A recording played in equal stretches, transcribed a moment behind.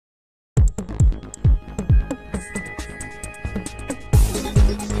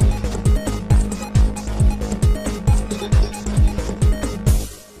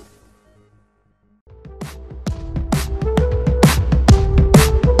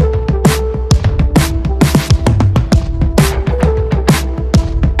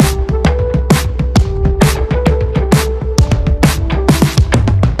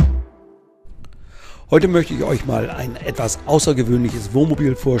Heute möchte ich euch mal ein etwas außergewöhnliches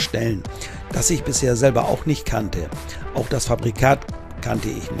Wohnmobil vorstellen, das ich bisher selber auch nicht kannte. Auch das Fabrikat kannte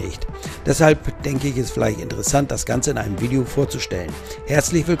ich nicht. Deshalb denke ich, es vielleicht interessant, das Ganze in einem Video vorzustellen.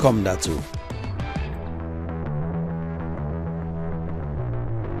 Herzlich willkommen dazu.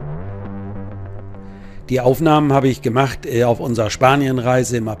 Die Aufnahmen habe ich gemacht auf unserer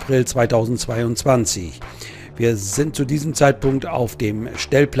Spanien-Reise im April 2022. Wir sind zu diesem Zeitpunkt auf dem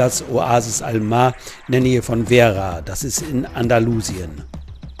Stellplatz Oasis Almar in der Nähe von Vera. Das ist in Andalusien.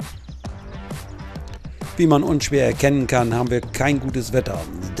 Wie man unschwer erkennen kann, haben wir kein gutes Wetter.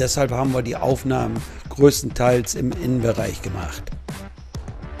 Deshalb haben wir die Aufnahmen größtenteils im Innenbereich gemacht.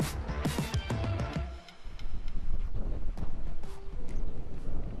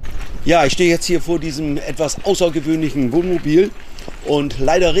 Ja, ich stehe jetzt hier vor diesem etwas außergewöhnlichen Wohnmobil und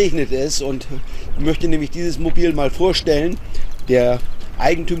leider regnet es und ich möchte nämlich dieses Mobil mal vorstellen. Der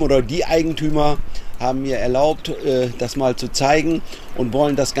Eigentümer oder die Eigentümer haben mir erlaubt, das mal zu zeigen und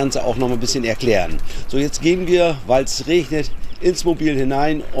wollen das Ganze auch noch mal ein bisschen erklären. So, jetzt gehen wir, weil es regnet, ins Mobil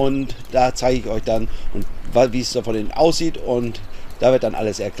hinein und da zeige ich euch dann, wie es da von innen aussieht und da wird dann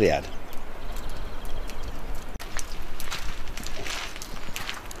alles erklärt.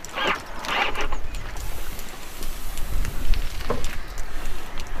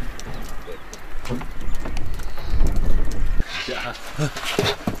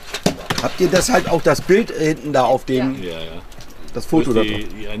 Habt ihr das halt auch das Bild hinten da auf dem, ja. Das Foto da?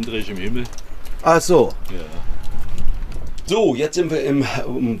 Die andere ist im Himmel. Ach so. Ja. So, jetzt sind wir im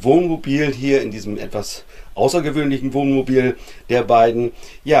Wohnmobil hier, in diesem etwas außergewöhnlichen Wohnmobil der beiden.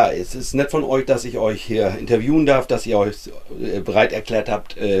 Ja, es ist nett von euch, dass ich euch hier interviewen darf, dass ihr euch bereit erklärt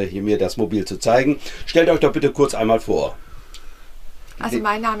habt, hier mir das Mobil zu zeigen. Stellt euch doch bitte kurz einmal vor. Also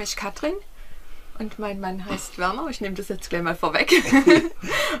mein Name ist Katrin. Und mein Mann heißt Werner, ich nehme das jetzt gleich mal vorweg.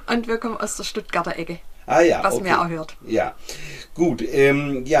 Und wir kommen aus der Stuttgarter Ecke, was okay. mir auch hört. Ja, gut.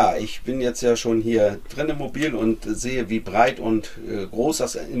 Ja, ich bin jetzt ja schon hier drin im Mobil und sehe, wie breit und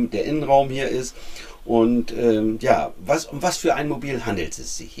groß der Innenraum hier ist. Und ja, um was für ein Mobil handelt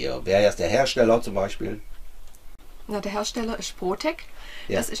es sich hier? Wer ist der Hersteller zum Beispiel? Na, der Hersteller ist Protec.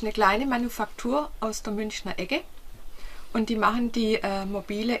 Ja. Das ist eine kleine Manufaktur aus der Münchner Ecke. Und die machen die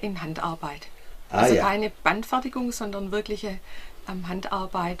Mobile in Handarbeit. Also keine Bandfertigung, sondern wirkliche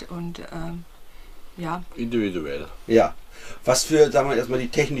Handarbeit und ja. Individuell. Ja. Was für, sagen wir erstmal, die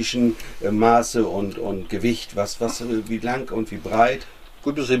technischen Maße und Gewicht, wie lang und wie breit?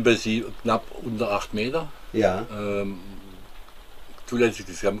 Gut, wir sind bei knapp unter 8 Meter. Ja.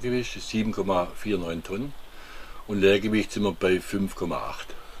 Zulässiges Gesamtgewicht ist 7,49 Tonnen und Leergewicht sind wir bei 5,8.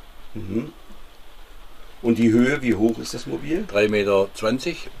 Mhm. Und die Höhe, wie hoch ist das Mobil? 3,20 Meter.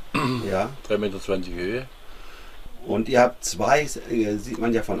 Ja. 3,20 Meter Höhe. Und ihr habt zwei, sieht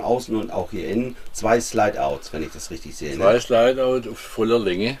man ja von außen und auch hier innen, zwei Slide-Outs, wenn ich das richtig sehe. Zwei Slide-Outs auf voller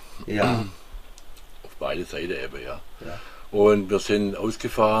Länge. Ja. Auf beide Seiten eben, ja. Ja. Und wir sind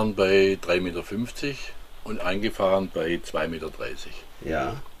ausgefahren bei 3,50 Meter und eingefahren bei 2,30 Meter.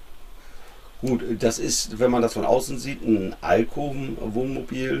 Ja. Gut, das ist, wenn man das von außen sieht, ein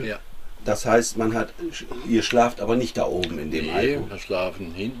Alkoven-Wohnmobil. Ja. Das heißt, ihr schlaft aber nicht da oben in dem Alkoven. Wir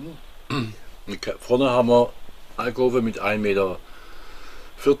schlafen hinten. Vorne haben wir Alkove mit 1,40 Meter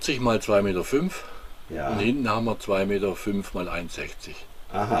mal 2,5 Meter. Ja. Und hinten haben wir 2,5 Meter mal 1,60 Meter.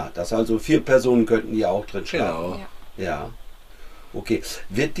 Aha, das also 4 Personen könnten hier auch drin schlafen. Genau. Ja. Okay.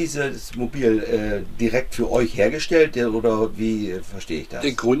 Wird dieses Mobil direkt für euch hergestellt oder wie verstehe ich das?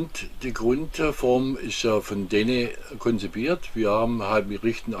 Die Grundform ist ja von denen konzipiert. Wir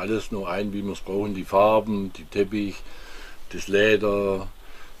richten alles nur ein, wie wir es brauchen. Die Farben, die Teppich, das Leder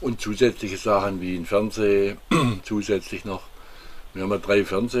und zusätzliche Sachen wie ein Fernseher zusätzlich noch. Wir haben ja 3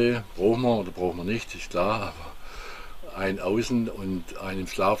 Fernseher, brauchen wir oder brauchen wir nicht, ist klar. Aber einen außen und einen im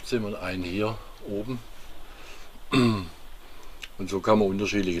Schlafzimmer und einen hier oben. Und so kann man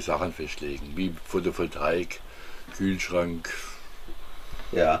unterschiedliche Sachen festlegen, wie Photovoltaik, Kühlschrank.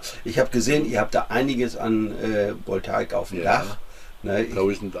 Ja, ich habe gesehen, ihr habt da einiges an Voltaik auf dem Dach. Ne,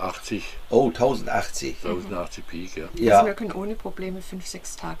 1080. Oh, 1080. 1080 Peak, ja. Also wir können ohne Probleme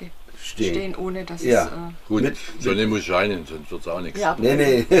 5-6 Tage stehen, ohne dass es... Gut, Sonne muss scheinen, sonst wird es auch nichts. Ja,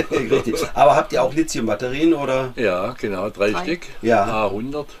 nee, richtig. Aber habt ihr auch Lithium-Batterien, oder? Ja, genau, 3 Stück. Ja.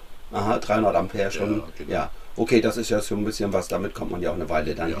 A100. Aha, 300 Ampere schon. Ja, genau. Ja. Okay, das ist ja so ein bisschen was, damit kommt man ja auch eine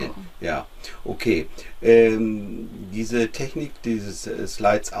Weile dann hin. Ja, okay. Diese Technik, dieses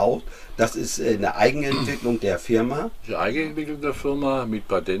Slides Out, das ist eine Eigenentwicklung der Firma? Die Eigenentwicklung der Firma mit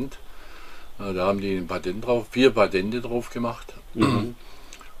Patent. Da haben die ein Patent drauf, 4 Patente drauf gemacht. Mhm.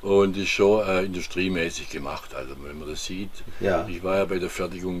 Und ist schon industriemäßig gemacht, also wenn man das sieht. Ja. Ich war ja bei der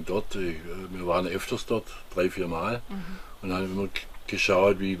Fertigung dort, wir waren öfters dort, 3-4 Mal. Und dann haben wir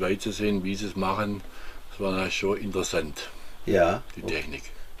geschaut, wie weit sie sind, wie sie es machen. Das war natürlich schon interessant, Ja. die Technik.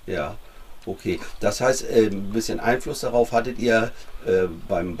 Ja, okay. Das heißt, ein bisschen Einfluss darauf hattet ihr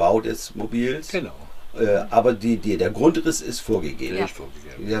beim Bau des Mobils. Genau. Aber der Grundriss ist vorgegeben. Der ist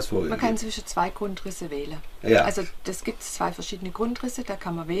vorgegeben. Der ist vorgegeben. Man kann zwischen 2 Grundrisse wählen. Ja. Also das gibt es 2 verschiedene Grundrisse, da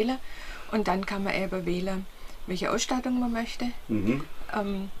kann man wählen. Und dann kann man eben wählen, welche Ausstattung man möchte.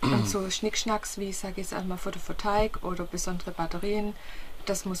 Und so Schnickschnacks wie, sage ich einmal, Photovoltaik oder besondere Batterien,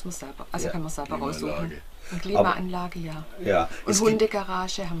 das muss man selber, also kann man selber raussuchen. Und Klimaanlage, ja. Und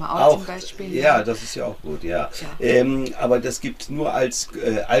Hundegarage haben wir auch zum Beispiel. Ja, das ist ja auch gut, ja. Aber das gibt es nur als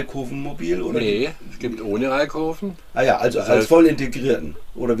Alkovenmobil, oder? Nee, es gibt ohne Alkoven. Ah ja, also als voll integrierten,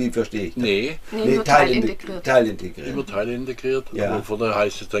 oder wie verstehe ich das? Nee, nur teilintegriert. Teilintegriert. immer teilintegriert. Ja. Aber vorne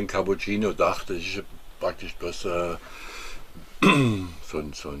heißt es dann Cappuccino-Dach, das ist praktisch bloß so ein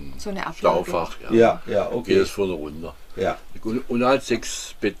eine Ablage. Staufach. Ja, okay. Geht es vorne runter. Ja. Und als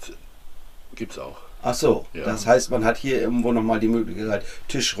 6-Bett gibt es auch. Ach so, Ja. das heißt, man hat hier irgendwo nochmal die Möglichkeit,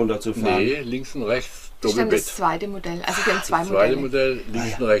 Tisch runterzufahren. Nee, links und rechts Das ist dann Doppelbett. das zweite Modell. Also wir haben 2 Das zweite Modelle. Modell,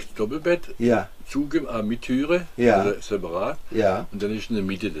 links und rechts Doppelbett, Ja, mit Türe, Ja. also separat. ja. Und dann ist in der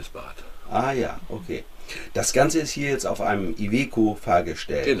Mitte das Bad. Ah ja, okay. Das Ganze ist hier jetzt auf einem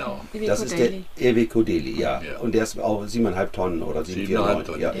Iveco-Fahrgestell. Genau. Das ist der Iveco Daily, ja. Ja. Und der ist auch 7,5 Tonnen oder 7,5 7,49.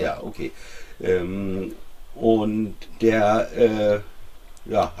 Tonnen. Ja, okay. Und der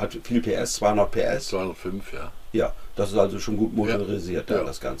hat viel PS, 200 PS. 205, ja. Ja, das ist also schon gut motorisiert, Ja.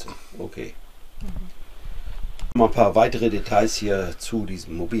 das Ganze. Okay. Mal ein paar weitere Details hier zu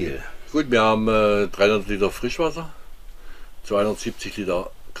diesem Mobil. Gut, wir haben 300 Liter Frischwasser, 270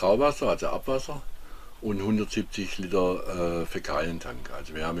 Liter Grauwasser, also Abwasser, und 170 Liter Fäkalientank.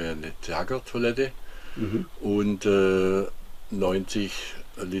 Also wir haben ja eine Tagertoilette und 90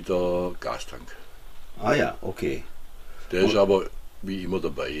 Liter Gastank. Ah ja, okay. Der ist aber wie immer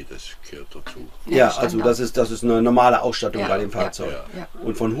dabei, das gehört dazu. Ja, Standard. also das ist eine normale Ausstattung Ja, bei dem ja, Fahrzeug. ja.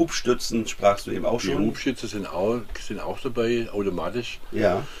 Und von Hubstützen sprachst du eben auch Die schon. Hubschütze sind auch dabei, automatisch.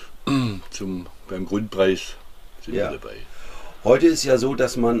 Ja. Beim Grundpreis sind Ja. wir dabei. Heute ist ja so,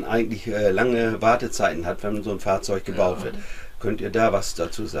 dass man eigentlich lange Wartezeiten hat, wenn so ein Fahrzeug gebaut wird. Könnt ihr da was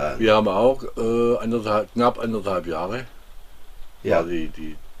dazu sagen? Wir haben auch knapp 1,5 Jahre Ja. war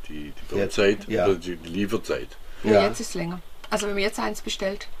die Bauzeit, Ja. oder die Lieferzeit. Ja, jetzt ist es länger. Also wenn man jetzt eins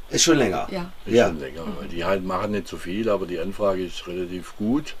bestellt, Ist schon länger. ja. Ist Ja. schon länger, weil die halt machen nicht so viel, aber die Anfrage ist relativ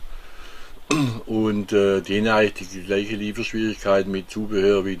gut. Und die haben eigentlich die gleiche Lieferschwierigkeit mit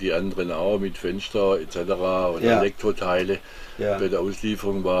Zubehör wie die anderen auch, mit Fenster etc. und Ja. Elektroteile. Ja. Bei der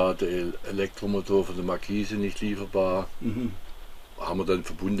Auslieferung war der Elektromotor von der Markise nicht lieferbar. Haben wir dann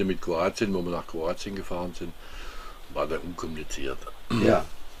verbunden mit Kroatien, wo wir nach Kroatien gefahren sind. War dann unkompliziert. Ja.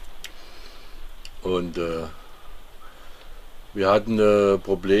 Und wir hatten ein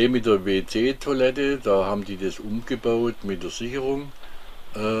Problem mit der WC-Toilette, da haben die das umgebaut mit der Sicherung.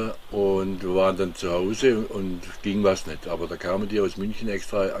 Und wir waren dann zu Hause und ging was nicht. Aber da kamen die aus München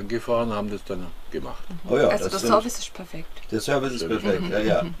extra angefahren, haben das dann gemacht. Oh ja, Also der das Service ist perfekt. der Service ist perfekt.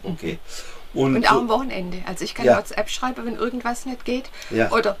 Ja, okay. Und auch am Wochenende. Also ich kann Ja. WhatsApp schreiben, wenn irgendwas nicht geht. Ja.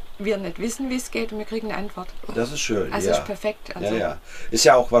 Oder wir nicht wissen, wie es geht und wir kriegen eine Antwort. Das ist schön. Also ja. ist perfekt. Also Ja. Ist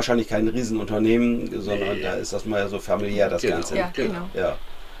ja auch wahrscheinlich kein Riesenunternehmen, sondern Nee. da ist das mal ja so familiär, das Genau. Ganze. Ja, genau. Ja.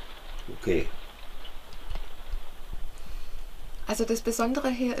 Okay. Also das Besondere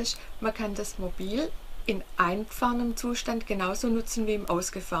hier ist, man kann das Mobil in eingefahrenem Zustand genauso nutzen wie im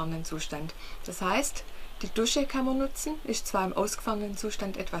ausgefahrenen Zustand. Das heißt, die Dusche kann man nutzen, ist zwar im ausgefahrenen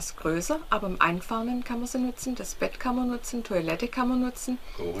Zustand etwas größer, aber im eingefahrenen kann man sie nutzen, das Bett kann man nutzen, Toilette kann man nutzen.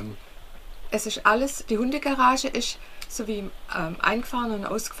 Kochen. Es ist alles, die Hundegarage ist sowie im eingefahrenen und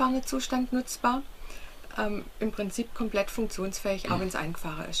ausgefahrenen Zustand nutzbar. Im Prinzip komplett funktionsfähig, auch wenn es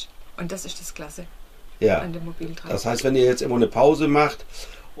eingefahren ist. Und das ist das Klasse Ja. an dem Mobiltreibstoff. Das heißt, wenn ihr jetzt immer eine Pause macht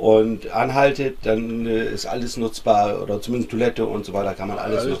und anhaltet, dann ist alles nutzbar oder zumindest Toilette und so weiter kann man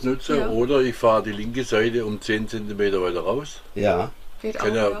alles Alles nutzen. nutzen. Ja. Oder ich fahre die linke Seite um 10 cm weiter raus. Ja. Geht Ich auch,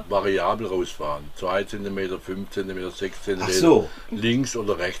 kann ja ja. variabel rausfahren. 2 cm, 5 cm, 6 cm. Ach so. Links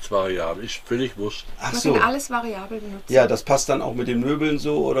oder rechts variabel. Ist völlig wurscht. Ach Man so. kann alles variabel benutzen. Ja, das passt dann auch mit den Möbeln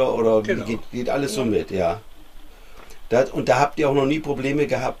so oder Genau. geht alles so Ja. mit, ja. Und da habt ihr auch noch nie Probleme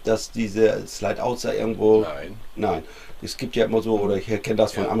gehabt, dass diese Slide-Outs da irgendwo... Nein. Nein. Es gibt ja immer so, oder ich kenne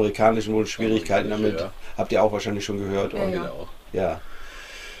das von Ja. amerikanischen wohl Schwierigkeiten damit. Ja. Habt ihr auch wahrscheinlich schon gehört. Ja, Und, Genau. ja.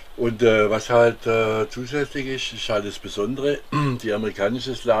 Und was halt zusätzlich ist halt das Besondere. Die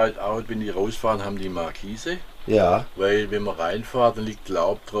amerikanische Slide-Out, wenn die rausfahren, haben die Markise. Ja. Weil wenn man reinfährt, dann liegt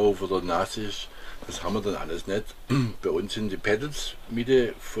Laub drauf oder nass ist. Das haben wir dann alles nicht. Bei uns sind die Pedals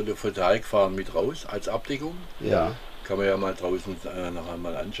Mitte von der Photovoltaik mit raus als Abdeckung. Ja. Kann man ja mal draußen nachher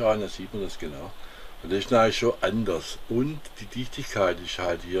mal anschauen, da sieht man das genau. Und das ist natürlich schon anders. Und die Dichtigkeit ist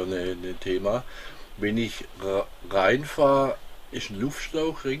halt hier ein Thema. Wenn ich reinfahre, ist ein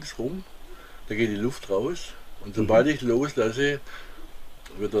Luftschlauch ringsrum, da geht die Luft raus. Und sobald ich loslasse,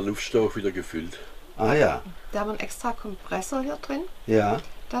 wird der Luftschlauch wieder gefüllt. Ah ja. Da haben wir einen extra Kompressor hier drin, Ja.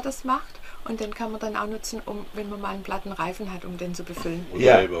 der das macht. Und den kann man dann auch nutzen, wenn man mal einen platten Reifen hat, um den zu befüllen.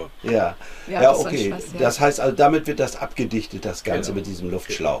 Ja, ja. Ja, das okay. was, ja. Das heißt, also damit wird das abgedichtet, das Ganze Genau. mit diesem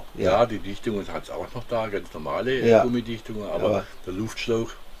Luftschlauch. Ja, die Dichtung hat es auch noch da, ganz normale Ja. Gummidichtung, aber der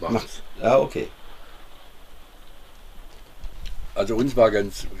Luftschlauch macht es. Ja, okay. Also uns war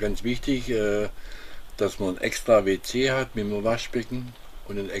ganz wichtig, dass man ein extra WC hat mit einem Waschbecken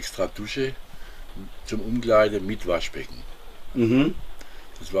und eine extra Dusche zum Umkleiden mit Waschbecken. Mhm.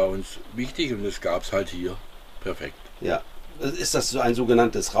 Das war uns wichtig und das gab es halt hier. Perfekt. Ja. Ist das so ein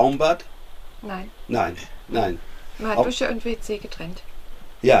sogenanntes Raumbad? Nein. Nein, nein. Man hat Dusche und WC getrennt.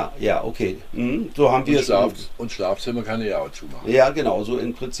 Ja, ja, okay. Mhm. So haben wir es. Und Schlafzimmer kann ich ja auch zumachen. Ja, genau, so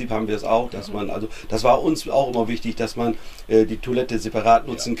im Prinzip haben wir es auch, dass man, also das war uns auch immer wichtig, dass man die Toilette separat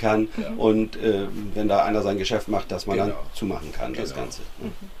nutzen kann und wenn da einer sein Geschäft macht, dass man dann zumachen kann, das Ganze.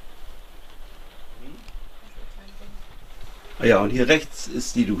 Ja, und hier rechts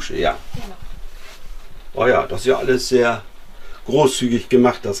ist die Dusche, ja. Genau. Oh ja, das ist ja alles sehr großzügig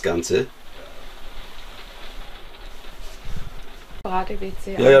gemacht, das Ganze.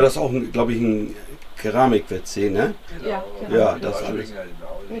 Brate-WC. Ja, ja, das ist auch, glaube ich, ein Keramik-WC, ne? Ja, genau. Ja, das alles.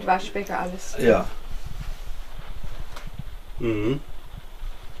 Mit Waschbecken alles. Ja. Mhm.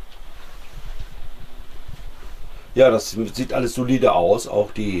 Ja, das sieht alles solide aus,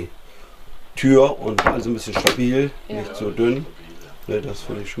 auch die Tür und alles ein bisschen stabil, nicht so dünn. Ne, das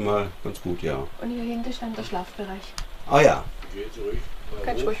finde ich schon mal ganz gut, ja. Und hier hinten stand der Schlafbereich. Ah ja.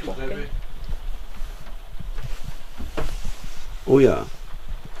 Kannst ruhig hochgehen. Oh ja.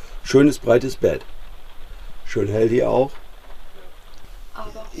 Schönes breites Bett. Schön hell hier auch.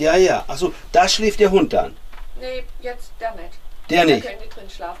 Aber Ja, ja. Achso, da schläft der Hund dann. nee, jetzt der nicht. Der nicht. Da können die drin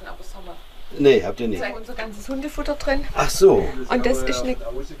schlafen, aber das haben wir. Nee, habt ihr Da nicht. ist unser ganzes Hundefutter drin. Ach so. Und das ist eine.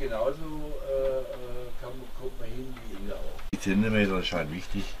 Von außen genauso kommt man hin wie innen auch. Die Zentimeter ist halt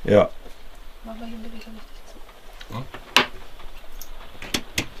wichtig. Ja. Machen wir hinten wieder richtig zu.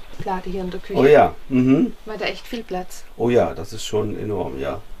 Lade hier in der Küche. Oh ja. Mhm. Man hat da echt viel Platz. Oh ja, das ist schon enorm,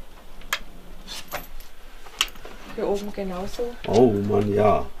 ja. Hier oben genauso. Oh Mann,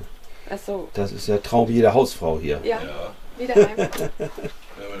 ja. Also, Das ist der Traum jeder Hausfrau hier. ja, Ja. wieder heim.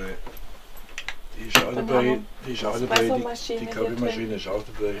 Die ist auch dabei, die Espressomaschine Kaffeemaschine ist auch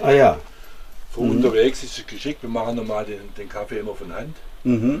dabei. Ah ja. Von unterwegs ist es geschickt, wir machen normal den Kaffee immer von Hand,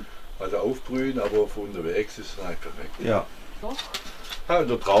 Mhm. also aufbrühen, aber von unterwegs ist es halt perfekt. Ja. Noch? Ja, und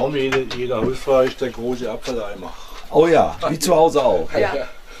der Traum jeder Hausfrau ist der große Abfalleimer. Oh ja, wie zu Hause auch. Ja.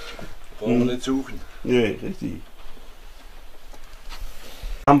 Brauchen wir nicht suchen. Nee, richtig.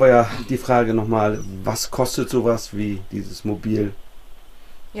 Haben wir ja die Frage nochmal, was kostet sowas wie dieses Mobil?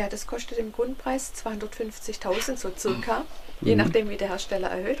 Ja, das kostet im Grundpreis 250.000 so circa, je nachdem wie der Hersteller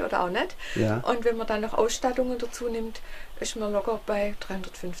erhöht oder auch nicht. Ja. Und wenn man dann noch Ausstattungen dazu nimmt, ist man locker bei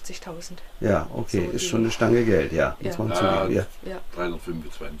 350.000. Ja, okay, So ist die- schon eine Stange Geld, ja. Muss Ja. man zugeben. Ja. Ja,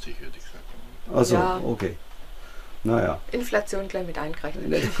 325 hätte ich gesagt. Achso, Ja. okay. Naja. Inflation gleich mit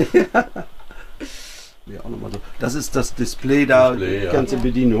eingerechnet. Ja, auch noch mal so. Das ist das Display da, Display, die ja. ganze Ja.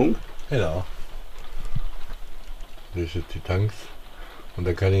 Bedienung. Genau. Das ist jetzt die Tanks. Und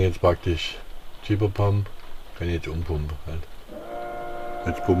da kann ich jetzt praktisch Pump, kann ich jetzt umpumpen halt.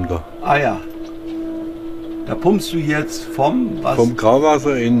 Jetzt pumpt er. Ah ja. Da pumpst du jetzt vom was? Vom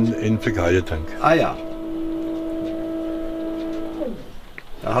Grauwasser in Fäkalietank. Ah ja.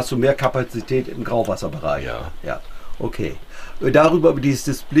 Da hast du mehr Kapazität im Grauwasserbereich. Ja. Ja. Okay. Darüber, über dieses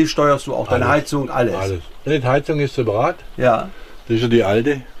Display steuerst du auch deine Alles. Heizung, alles. Alles. Die Heizung ist separat. Ja. Das ist ja die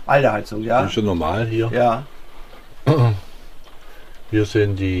alte. Alte Heizung, ja. Das ist ja normal hier. Ja. Hier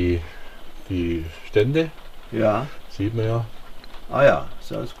sind die Stände. Ja. Sieht man ja. Ah ja,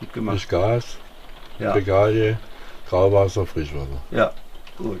 ist alles gut Das gemacht. ist Gas, Ja. Fäkalie, Grauwasser, Frischwasser. Ja.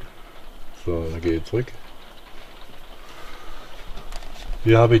 Gut. So, dann gehe ich zurück.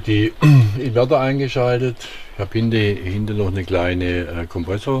 Hier habe ich die Inverter eingeschaltet. Ich habe hinten noch eine kleine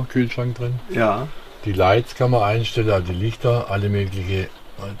Kompressorkühlschrank drin. Ja. Die Lights kann man einstellen, also die Lichter, alle mögliche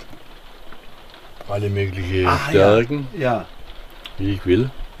Stärken, Ja. wie ich will.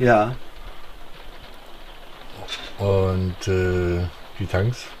 Ja. Und die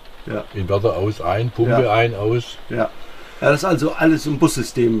Tanks Ja. Inverter aus, ein, Pumpe ein, aus. Ja. Ja, das ist also alles im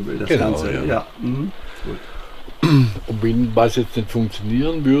Bussystem, das Genau, Ganze. ja. Ja. Mhm. Gut. Und wenn was jetzt nicht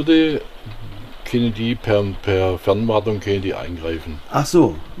funktionieren würde, können die per Fernwartung eingreifen. Ach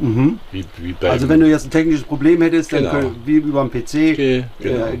so. Mhm. Wie Also wenn du jetzt ein technisches Problem hättest, dann Genau. wie über den PC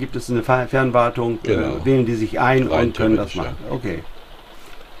genau. gibt es eine Fernwartung, Genau. wählen die sich ein Rein und können das theoretisch, machen. Okay.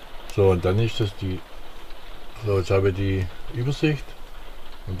 So, und dann ist das die. So, jetzt habe ich die Übersicht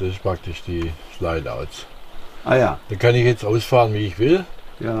und das ist praktisch die Slideouts. Ah ja. Da kann ich jetzt ausfahren, wie ich will.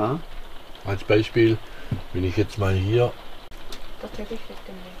 Ja. Als Beispiel, wenn ich jetzt mal hier. Der Teppich liegt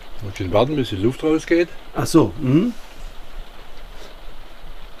im Weg. Muss ich warten, bis die Luft rausgeht. Ach so. Mhm.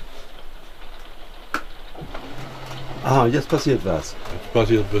 Ah, jetzt passiert was. Jetzt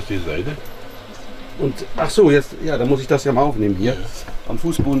passiert bloß die Seite. Und ach so, jetzt, ja, da muss ich das ja mal aufnehmen hier. Ja. Am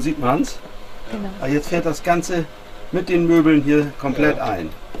Fußboden sieht man es. Genau. Ah, jetzt fährt das Ganze mit den Möbeln hier komplett ein.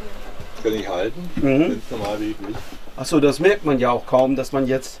 Kann ich halten, Mhm. ganz normal wie ich will. Ach so, das merkt man ja auch kaum, dass man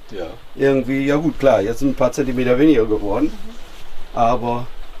jetzt Ja. irgendwie, ja gut, klar, jetzt sind ein paar Zentimeter weniger geworden. Aber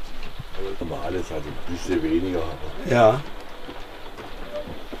Aber normal ist halt ein bisschen weniger. Aber ja,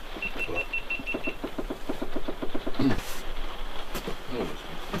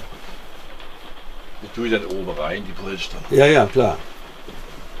 ich tue dann oben rein, die Polster. ja, ja, klar.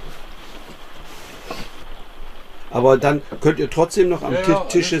 Aber dann könnt ihr trotzdem noch am Ja, ja,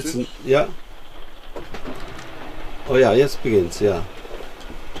 Tisch alles sitzen. Ja. Oh ja, jetzt beginnt's, ja.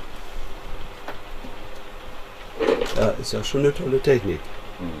 Ja, ist ja schon eine tolle Technik.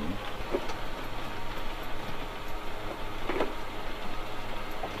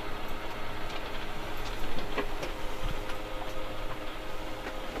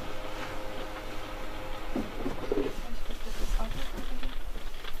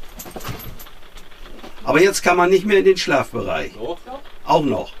 Aber jetzt kann man nicht mehr in den Schlafbereich. So. Auch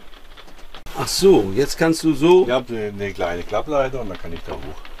noch. Ach so, jetzt kannst du so. Ich habe eine kleine Klappleiter und dann kann ich da hoch.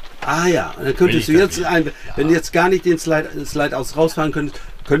 Ah ja, und dann könntest du Wenn ich jetzt, das will. wenn du jetzt gar nicht den Slide aus rausfahren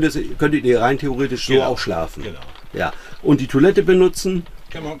könntet ihr rein theoretisch so Genau. auch schlafen. Genau. Ja. Und die Toilette benutzen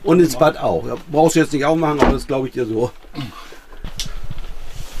Kann man- und ins Bad auch. Ja, brauchst du jetzt nicht aufmachen, aber das glaube ich dir so.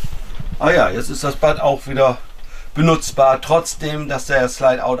 Ah ja, jetzt ist das Bad auch wieder benutzbar, trotzdem, dass der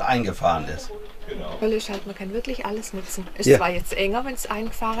Slide-Out eingefahren ist. Genau. Weil ich halt, man kann wirklich alles nutzen. Ist Ja. zwar jetzt enger, wenn es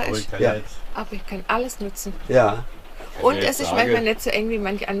eingefahren Aber ich ist, kann Ja. jetzt. aber ich kann alles nutzen. Ja. Und ich es jetzt ist sagen- manchmal nicht so eng wie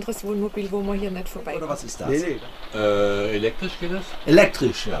manch anderes Wohnmobil, wo man hier nicht vorbeikommt. Oder was ist das? Elektrisch geht das?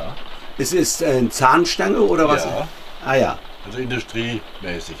 Elektrisch. Ja. Es ist eine Zahnstange oder was? Ja. Ah ja, Also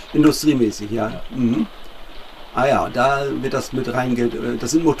industriemäßig. industriemäßig, ja. Ja. Mhm. Ah ja, da wird das mit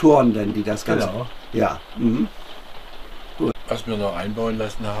das sind Motoren denn, die das Ganze. Genau. Ja. Mhm. Was wir noch einbauen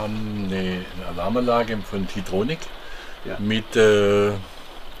lassen haben, eine Alarmanlage von Titronic Ja.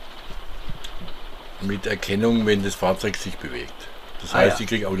 mit Erkennung, wenn das Fahrzeug sich bewegt. Das Ah, heißt, ja. ich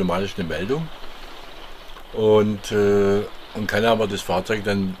kriege automatisch eine Meldung und kann aber das Fahrzeug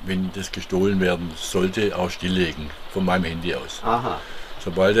dann, wenn das gestohlen werden sollte, auch stilllegen von meinem Handy aus. Aha.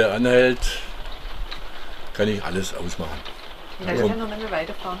 Sobald er anhält, kann ich alles ausmachen. Ja, ich kann noch nicht mehr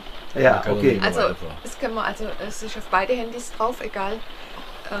weiterfahren. Ja, Kann okay. man- Also weiterfahren. das können wir, also es ist auf beide Handys drauf, egal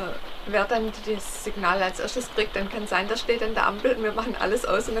wer dann das Signal als erstes kriegt, dann kann sein, das steht an der Ampel und wir machen alles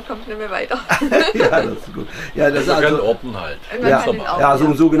aus und dann kommt nicht mehr weiter. Ja, das ist gut. Ja, das ist Man kann also. orten halt. Und man Ja, kann ihn auch, ja, so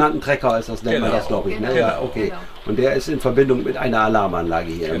einen sogenannten Trecker ist das, nennt man Genau. das, glaube ich. Ne? Genau. Ja, okay. Genau. Und der ist in Verbindung mit einer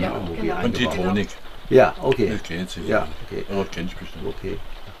Alarmanlage hier Genau. im Mobil Genau. Und eingebaut. Titronic. Ja, okay. Das kennt sie. Ja, okay. Oder kennst du bestimmt. Okay.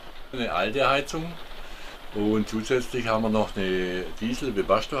 Eine alte Heizung und zusätzlich haben wir noch eine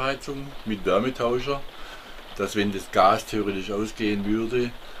Diesel-Webasto-Heizung mit Wärmetauscher, dass wenn das Gas theoretisch ausgehen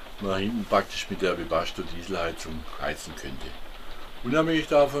würde, man hinten praktisch mit der Webasto-Dieselheizung heizen könnte. Unabhängig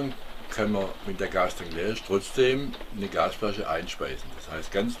davon kann man, wenn der Gastank leer ist, trotzdem eine Gasflasche einspeisen. Das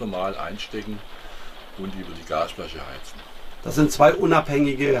heißt ganz normal einstecken und über die Gasflasche heizen. Das sind zwei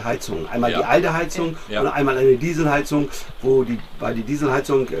unabhängige Heizungen. Einmal Ja. die alte Heizung Ja. und einmal eine Dieselheizung, weil die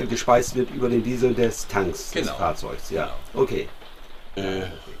Dieselheizung gespeist wird über den Diesel des Tanks des Genau. Fahrzeugs. Ja, okay.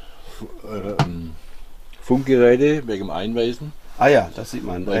 Funkgeräte wegen dem Einweisen. Ah ja, das sieht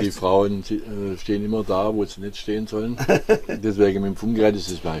man. Weil die rechts. Frauen stehen immer da, wo sie nicht stehen sollen. Deswegen mit dem Funkgerät ist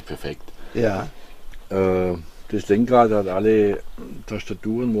es eigentlich perfekt. Ja, Das Lenkrad hat alle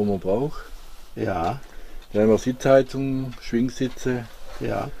Tastaturen, wo man braucht. ja, Dann haben wir Sitzheizung, Schwingsitze,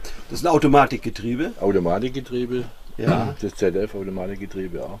 ja. Das ist ein Automatikgetriebe. Automatikgetriebe. Ja, Das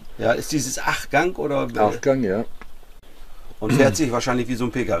ZF-Automatikgetriebe auch. ja. Ist dieses Achtgang oder? Achtgang, ja. Und fährt sich wahrscheinlich wie so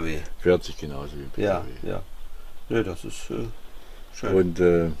ein PKW. Fährt sich genauso wie ein PKW. Ja, ja. Ne, das ist schön. Und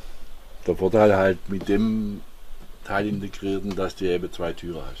der Vorteil halt mit dem teilintegrierten, dass du eben 2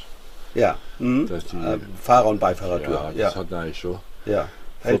 Türen hast. Ja, Dass die, Fahrer- und Beifahrertür. ja, das hat eigentlich schon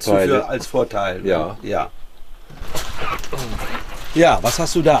Hältst du Vorteile. für als Vorteil? Ja. Ja, was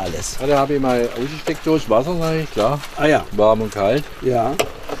hast du da alles? Da habe ich mal ausgesteckt durch Wasser, klar. Ah ja. Warm und kalt. Ja.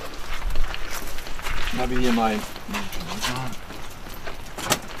 Dann habe ich hier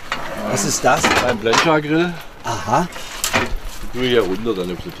Was ist das? mein Blencher-Grill. Aha. Nur hier runter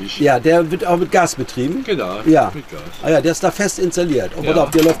dann auf den Tisch. Ja, der wird auch mit Gas betrieben. Genau, Ja. mit Gas. Ah ja, der ist da fest installiert. Oh, pass Ja.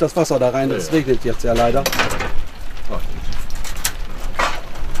 auf, dir läuft das Wasser da rein. Es Ja. regnet jetzt ja leider. Ach,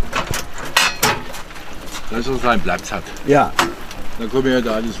 dass er seinen Platz hat. Ja. Dann kommen ja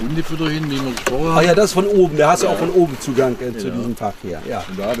da alles Hundefutter hin, wie wir gesprochen haben. Ah ja, das ist von oben. Da hast du auch von oben Zugang zu diesem Fach hier. Ja.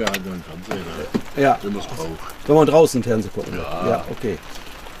 Und da habe ich halt noch einen Fernseher, Ja. wenn man es braucht. Wenn man draußen Fernsehen gucken will. Ja. Ja, okay.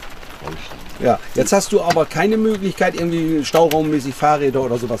 Brauchst Ja. Jetzt hast du aber keine Möglichkeit, irgendwie stauraummäßig Fahrräder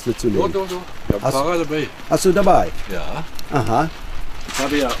oder sowas du. mitzulegen. Doch. Ich habe Hast- Fahrrad dabei. Hast du dabei? Ja. Aha. Jetzt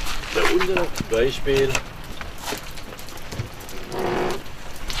habe ich ja da unten ein Beispiel.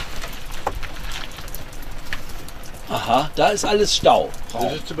 Aha, da ist alles Stau.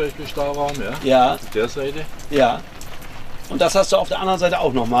 Das ist zum Beispiel Stauraum, ja. Ja, Auf der Seite. ja. Und das hast du auf der anderen Seite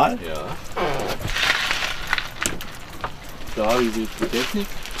auch nochmal? Ja. Da habe ich die Technik.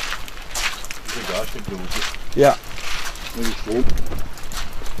 Die Gassteckdose. Ja. Und die Strom.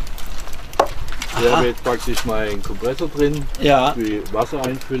 Hier habe ich jetzt praktisch meinen Kompressor drin, Ja, wie Wasser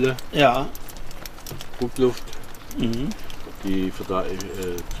einfülle, ja. Druckluft, Mhm. die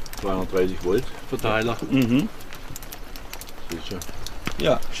 230 Volt Verteiler. Mhm. Sicher.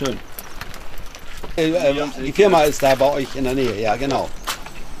 Ja, schön. Die Firma ist da bei euch in der Nähe, ja genau.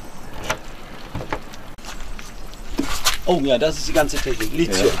 Oh ja, das ist die ganze Technik.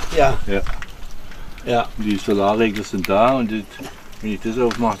 Lithium. Ja. Ja. Ja, Die Solarregler sind da und wenn ich das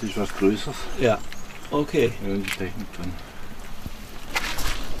aufmache, ist was Größeres. ja. Okay. Ja, und die Technik drin.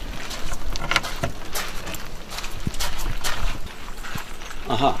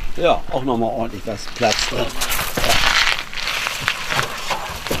 Aha. Ja, auch nochmal ordentlich was Platz drin. Ja.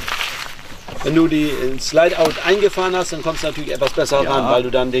 Wenn du die Slide-Out eingefahren hast, dann kommst du natürlich etwas besser Ja. ran, weil du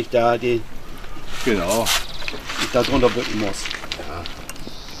dann dich da Genau. drunter bücken musst. Ja.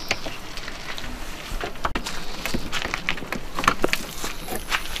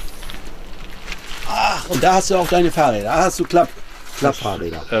 Ach, und da hast du auch deine Fahrräder. Da hast du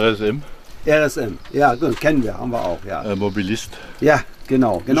Klappfahrräder. RSM, RSM. Ja, gut, kennen wir, haben wir auch. Ja, Mobilist. ja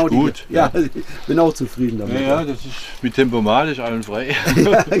genau. Genau die. gut, Ja, ich bin auch zufrieden damit. Ja, das ist mit Tempomat, ist einwandfrei.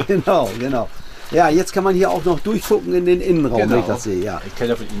 Ja, genau. Ja, jetzt kann man hier auch noch durchgucken in den Innenraum, wenn ich das sehe. Ja, Ich kann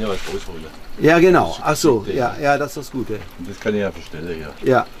ja von Ihnen was rausholen. ja genau. Ach so, ja, das ist das Gute. Und das kann ich ja verstellen hier.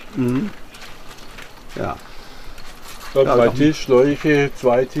 Ja, mhm. Ja, Ich habe Ja, 3 doch. Tischschläuche,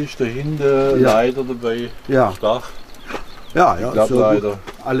 2 Tisch dahinter, Ja. Leiter dabei, ja, Dach, ja, ist ja gut. Klappleiter.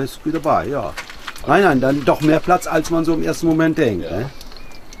 Alles gut dabei, ja. Nein, dann doch mehr Platz, als man so im ersten Moment denkt. Ja. Ne?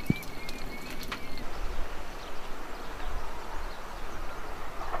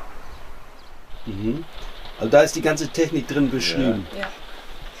 Mhm. Also da ist die ganze Technik drin beschrieben. Ja.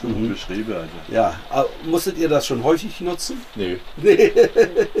 Schon beschrieben. Also. Ja. Aber musstet ihr das schon häufig nutzen? Nee. Nee.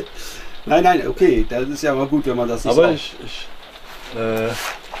 Nein, okay, das ist ja mal gut, wenn man das nicht Aber so- ich ist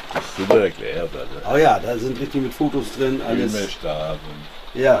super erklärt. Also. Oh ja, da sind richtig mit Fotos drin, alles. Stab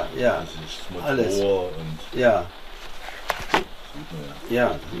und Ja, das ist Motor Alles. und ja, super,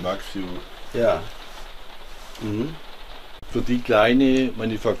 ja, die Maxview. ja. Mhm. Für die kleine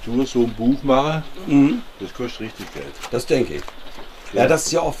Manufaktur so ein Buch machen, Mhm. das kostet richtig Geld. Das denke ich. Ja, das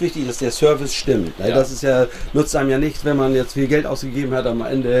ist ja auch wichtig, dass der Service stimmt. Ne? Ja. Das ist ja, nutzt einem ja nicht, wenn man jetzt viel Geld ausgegeben hat, am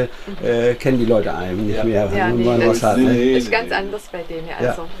Ende kennen die Leute einem nicht Ja. mehr, Ja, wenn nee, man das was hat. Ne? Nee, Ist ganz anders bei denen. Ja,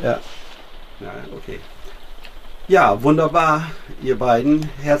 Also. ja. Ja, okay. Ja, wunderbar, ihr beiden.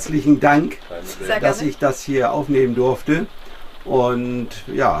 Herzlichen Dank, Sehr dass gerne. ich das hier aufnehmen durfte. Und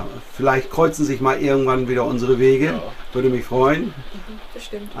ja, vielleicht kreuzen sich mal irgendwann wieder unsere Wege. Ja. Würde mich freuen.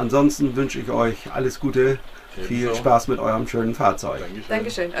 Bestimmt. Ansonsten wünsche ich euch alles Gute. Viel Ebenso. Spaß mit eurem schönen Fahrzeug.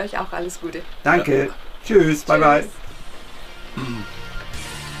 Dankeschön. Dankeschön. Euch auch alles Gute. Danke. Tschüss. Bye bye. Tschüss.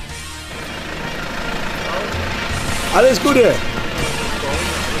 Alles Gute.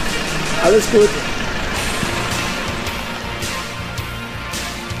 Alles gut.